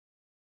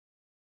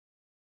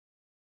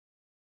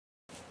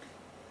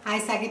Hi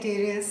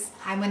Sagittarius,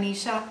 I'm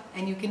Anisha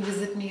and you can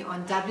visit me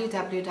on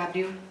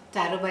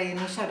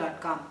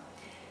www.tarotbyanisha.com,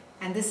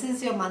 and this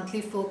is your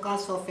monthly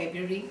forecast for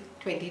February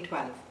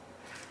 2012.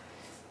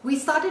 We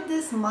started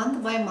this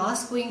month by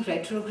Mars going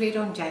retrograde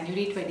on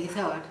January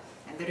 23rd,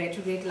 and the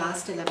retrograde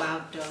lasts till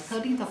about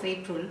 13th of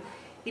April.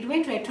 It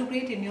went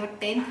retrograde in your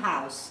 10th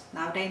house.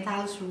 Now 10th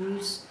house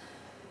rules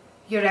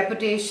your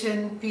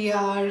reputation,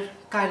 PR,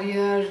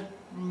 career.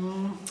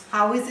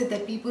 How is it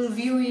that people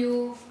view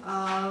you?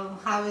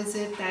 How is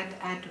it that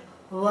at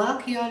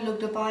work you are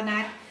looked upon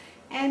at?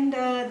 And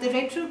the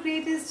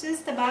retrograde is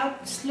just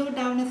about slow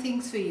down the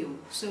things for you.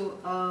 So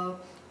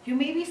you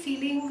may be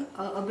feeling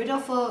a bit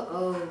of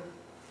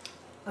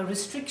a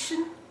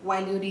restriction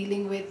while you're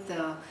dealing with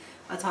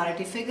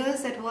authority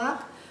figures at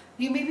work.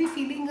 You may be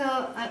feeling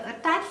a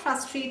tad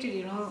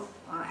frustrated,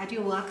 at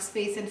your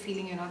workspace and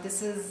feeling,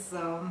 this is,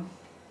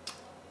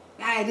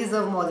 I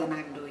deserve more than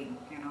I'm doing,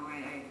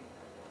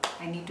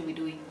 I need to be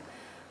doing,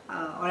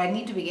 or I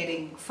need to be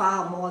getting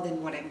far more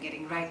than what I'm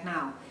getting right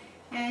now.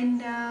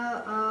 And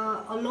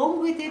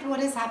along with it,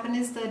 what has happened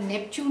is the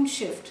Neptune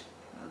shift.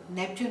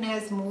 Neptune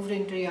has moved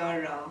into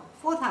your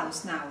 4th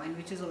house now, and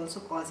which is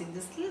also causing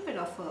this little bit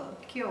of a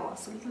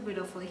chaos, a little bit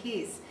of a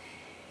haze.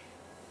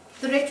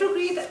 The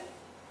retrograde,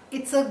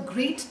 it's a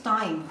great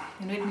time,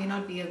 it may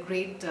not be a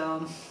great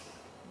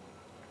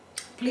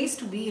place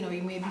to be,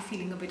 you may be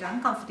feeling a bit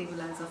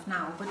uncomfortable as of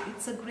now, but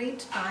it's a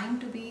great time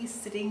to be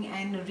sitting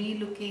and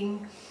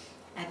re-looking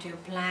at your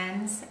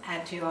plans,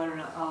 at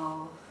your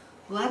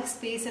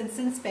workspace. And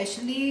since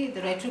especially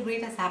the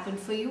retrograde has happened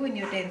for you in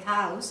your 10th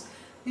house,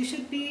 you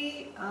should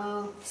be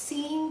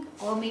seeing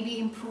or maybe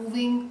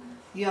improving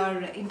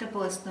your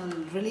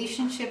interpersonal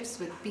relationships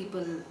with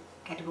people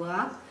at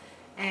work,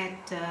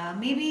 at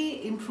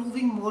maybe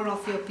improving more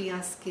of your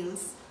PR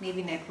skills,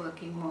 maybe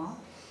networking more,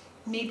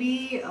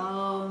 maybe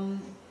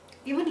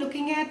even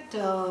looking at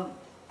the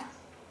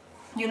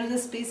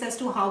space as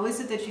to how is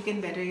it that you can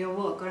better your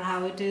work, or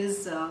how it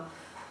is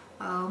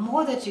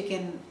more that you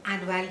can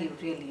add value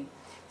really.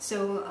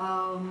 So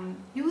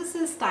use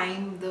this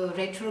time, the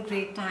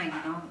retrograde time.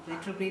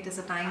 Retrograde is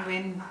a time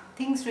when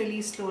things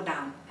really slow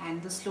down,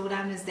 and the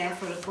slowdown is there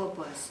for a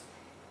purpose.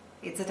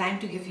 It's a time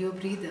to give you a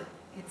breather.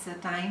 It's a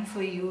time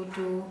for you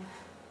to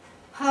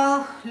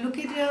look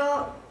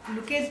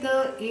at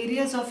the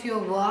areas of your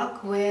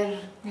work where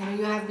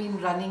you have been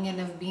running and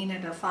have been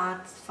at a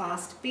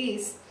fast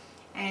pace,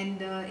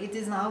 and it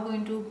is now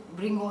going to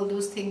bring all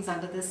those things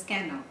under the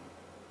scanner.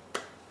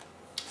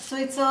 So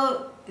it's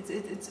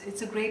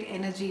a great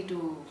energy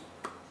to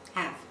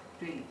have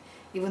really,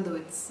 even though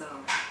it's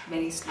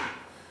very slow.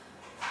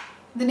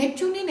 The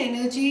Neptunian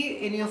energy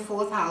in your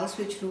 4th house,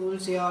 which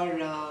rules your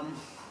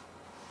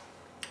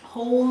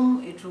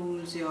home, it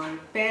rules your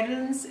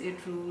parents, it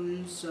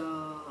rules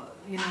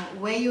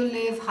where you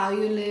live, how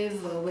you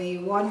live, where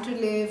you want to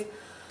live,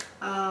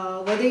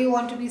 whether you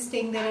want to be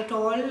staying there at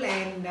all,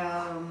 and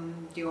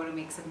do you want to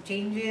make some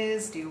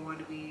changes, do you want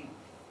to be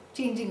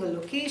changing a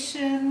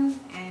location,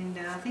 and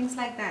things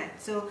like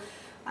that. So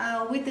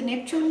with the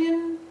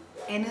Neptunian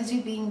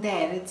energy being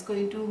there, it's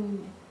going to,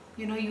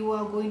 you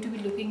are going to be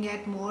looking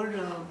at more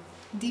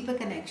deeper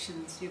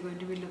connections. You're going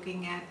to be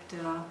looking at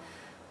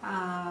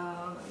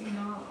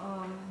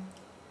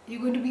you're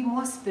going to be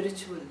more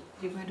spiritual.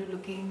 You're going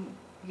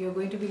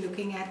to be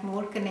looking at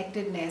more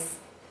connectedness.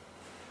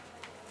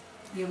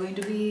 You're going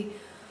to be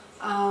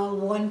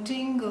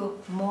wanting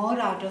more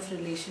out of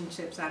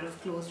relationships, out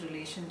of close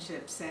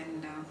relationships,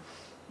 and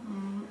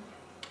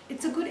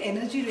it's a good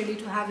energy really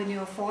to have in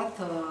your 4th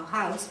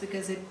house,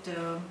 because it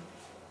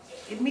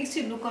makes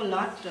you look a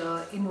lot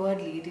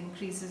inwardly. It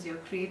increases your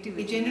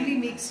creativity. It generally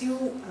makes you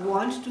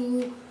want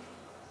to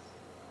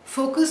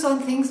focus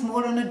on things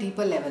more on a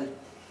deeper level.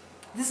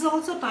 This is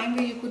also a time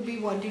where you could be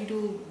wanting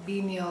to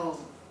be near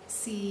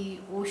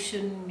sea,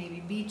 ocean, maybe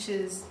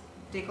beaches,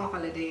 take a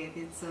holiday.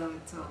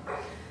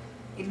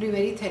 It'll be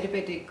very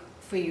therapeutic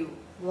for you.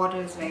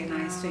 Water is very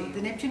nice for you.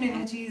 The Neptune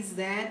energy is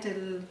there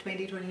till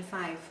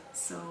 2025,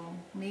 so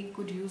make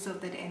good use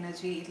of that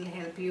energy. It'll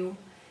help you,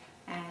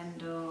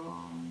 and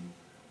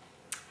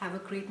have a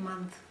great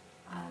month.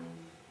 I'll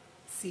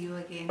see you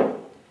again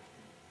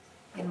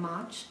in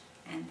March,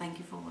 and thank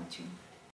you for watching.